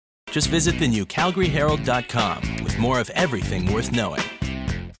Just visit the new CalgaryHerald.com with more of everything worth knowing.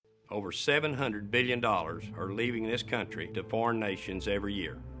 Over $700 billion are leaving this country to foreign nations every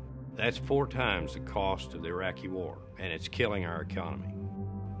year. That's 4 times the cost of the Iraqi war, and it's killing our economy.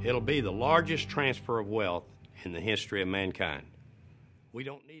 It'll be the largest transfer of wealth in the history of mankind. We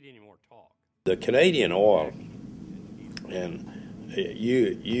don't need any more talk. The Canadian oil, and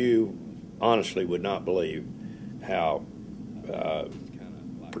you honestly would not believe how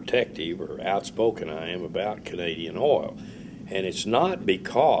protective or outspoken I am about Canadian oil. And it's not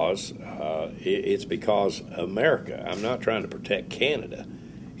because, it's because America. I'm not trying to protect Canada.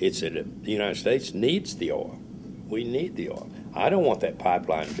 It's that the United States needs the oil. We need the oil. I don't want that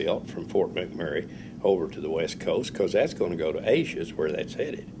pipeline built from Fort McMurray over to the West Coast, because that's going to go to Asia, is where that's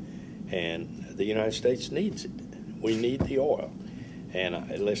headed. And the United States needs it. We need the oil. And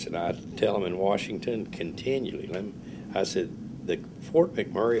listen, I tell them in Washington continually, I said, the Fort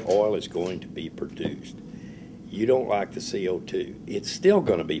McMurray oil is going to be produced. You don't like the CO2. It's still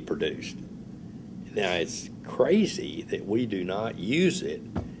going to be produced. Now, it's crazy that we do not use it.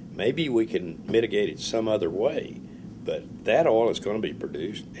 Maybe we can mitigate it some other way, but that oil is going to be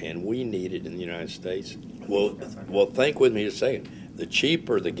produced, and we need it in the United States. Well, think with me a second. The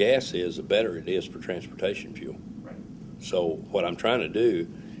cheaper the gas is, the better it is for transportation fuel. Right. So what I'm trying to do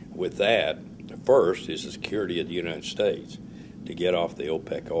with that, first, is the security of the United States to get off the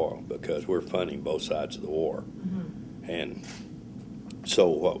OPEC oil, because we're funding both sides of the war. Mm-hmm. And so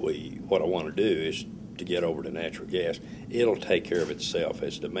what I want to do is to get over to natural gas. It'll take care of itself.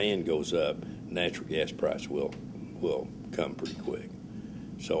 As demand goes up, natural gas price will come pretty quick.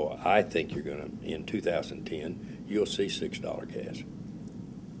 So I think you're going to, in 2010, you'll see $6 gas.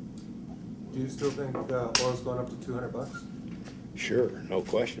 Do you still think oil's going up to $200? Sure, no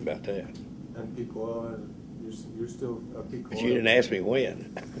question about that. And peak oil, you're still a peak oil. But you didn't ask me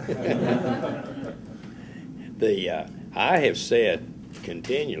when. I have said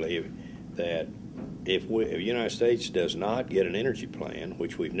continually that if the United States does not get an energy plan,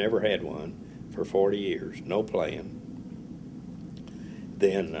 which we've never had one for 40 years, no plan,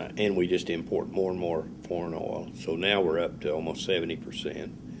 then and we just import more and more foreign oil. So now we're up to almost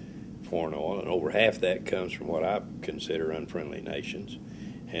 70% foreign oil, and over half that comes from what I consider unfriendly nations.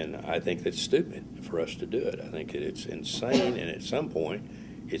 And I think that's stupid for us to do it. I think that it's insane, and at some point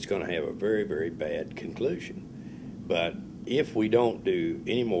it's going to have a very, very bad conclusion. But if we don't do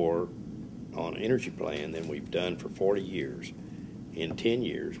any more on energy plan than we've done for 40 years, in 10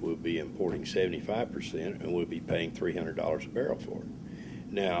 years we'll be importing 75%, and we'll be paying $300 a barrel for it.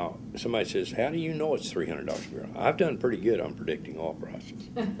 Now, somebody says, how do you know it's $300 a barrel? I've done pretty good on predicting oil prices.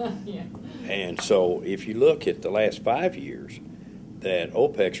 Yeah. And so if you look at the last 5 years, that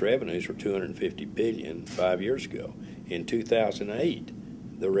OPEC's revenues were $250 billion 5 years ago. In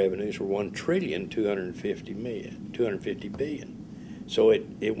 2008, the revenues were $1,250 billion. So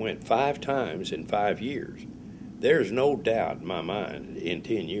it went 5 times in 5 years. There's no doubt in my mind in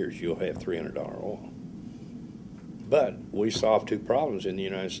 10 years you'll have $300 oil. But we solved 2 problems in the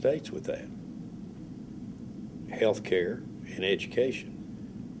United States with that: health care and education.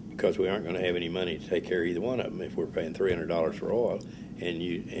 Because we aren't going to have any money to take care of either one of them if we're paying $300 for oil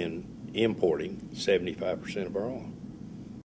and importing 75% of our oil.